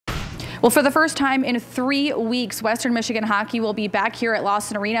Well, for the first time in 3 weeks, Western Michigan Hockey will be back here at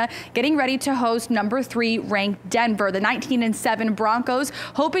Lawson Arena, getting ready to host number 3 ranked Denver. The 19-7 Broncos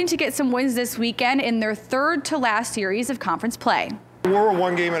hoping to get some wins this weekend in their third to last series of conference play. We're a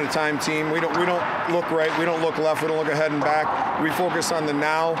one game at a time team. We don't look right, we don't look left, we don't look ahead and back. We focus on the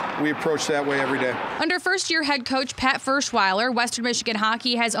now. We approach that way every day. Under first-year head coach Pat Ferschweiler, Western Michigan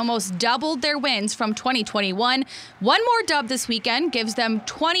Hockey has almost doubled their wins from 2021. One more dub this weekend gives them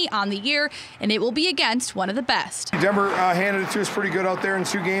 20 on the year, and it will be against one of the best. Denver handed it to us pretty good out there in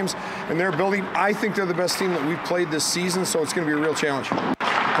 2 games, and they're building. I think they're the best team that we've played this season, so it's going to be a real challenge.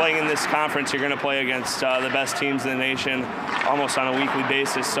 Playing in this conference, you're going to play against the best teams in the nation almost on a weekly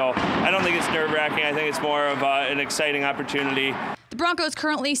basis. So I don't think it's nerve-wracking. I think it's more of an exciting opportunity. The Broncos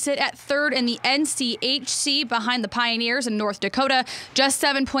currently sit at 3rd in the NCHC behind the Pioneers in North Dakota, just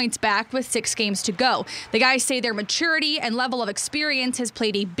 7 points back with 6 games to go. The guys say their maturity and level of experience has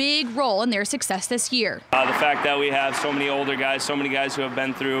played a big role in their success this year. The fact that we have so many older guys, so many guys who have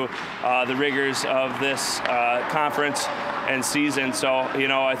been through the rigors of this conference and season. So, you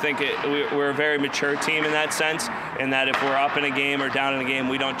know, I think we're a very mature team in that sense, in that if we're up in a game or down in a game,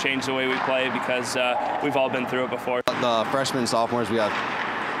 we don't change the way we play because we've all been through it before. The freshmen, sophomores, we have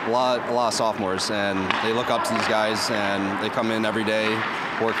a lot of sophomores, and they look up to these guys, and they come in every day,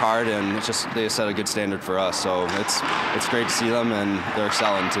 work hard, and it's just they set a good standard for us. So it's great to see them, and they're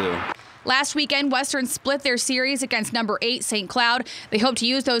excelling too. Last weekend, Western split their series against number 8 St. Cloud. They hope to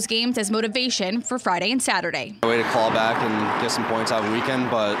use those games as motivation for Friday and Saturday. A way to claw back and get some points out of the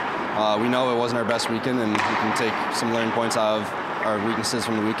weekend, but we know it wasn't our best weekend, and we can take some learning points out of our weaknesses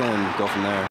from the weekend and go from there.